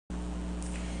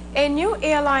A new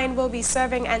airline will be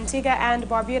serving Antigua and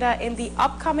Barbuda in the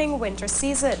upcoming winter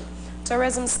season.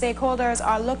 Tourism stakeholders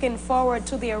are looking forward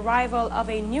to the arrival of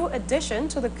a new addition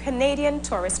to the Canadian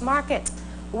tourist market.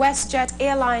 WestJet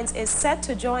Airlines is set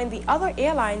to join the other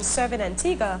airlines serving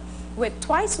Antigua with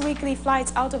twice-weekly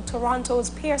flights out of Toronto's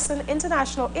Pearson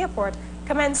International Airport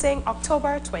commencing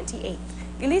October 28th.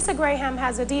 Elisa Graham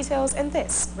has the details in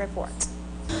this report.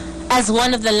 As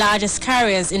one of the largest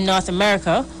carriers in North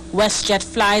America, WestJet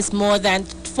flies more than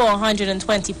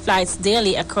 420 flights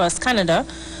daily across Canada,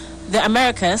 the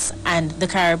Americas, and the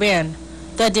Caribbean.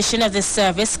 The addition of this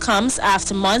service comes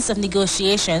after months of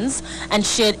negotiations and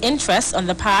shared interest on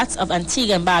the part of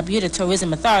Antigua and Barbuda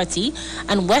Tourism Authority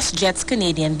and WestJet's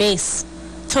Canadian base.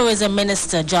 Tourism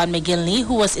Minister John McGinley,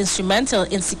 who was instrumental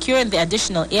in securing the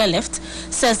additional airlift,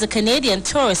 says the Canadian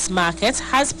tourist market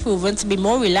has proven to be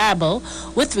more reliable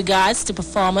with regards to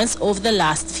performance over the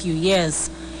last few years.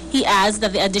 He adds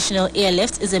that the additional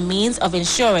airlift is a means of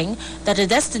ensuring that the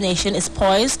destination is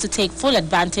poised to take full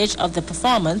advantage of the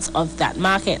performance of that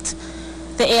market.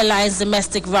 The airline's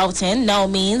domestic routing now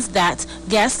means that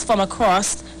guests from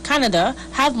across Canada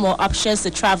have more options to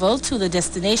travel to the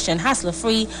destination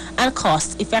hassle-free and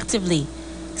cost-effectively.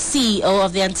 CEO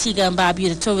of the Antigua and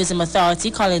Barbuda Tourism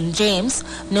Authority, Colin James,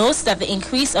 notes that the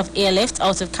increase of airlift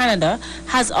out of Canada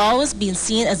has always been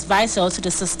seen as vital to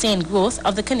the sustained growth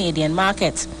of the Canadian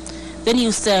market. The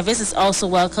new service is also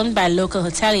welcomed by local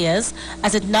hoteliers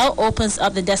as it now opens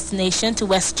up the destination to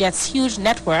WestJet's huge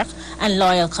network and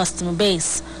loyal customer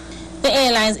base. The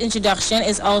airline's introduction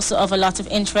is also of a lot of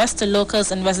interest to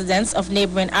locals and residents of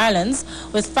neighboring islands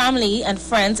with family and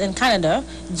friends in Canada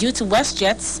due to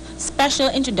WestJet's special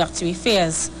introductory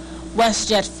fares.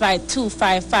 WestJet Flight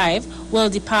 255 will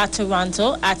depart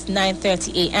Toronto at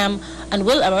 9:30 a.m. and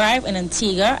will arrive in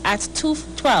Antigua at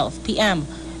 2:12 p.m.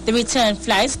 The return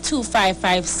flight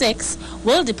 2556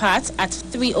 will depart at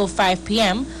 3:05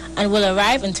 p.m. and will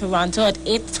arrive in Toronto at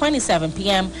 8:27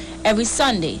 p.m. every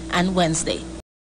Sunday and Wednesday.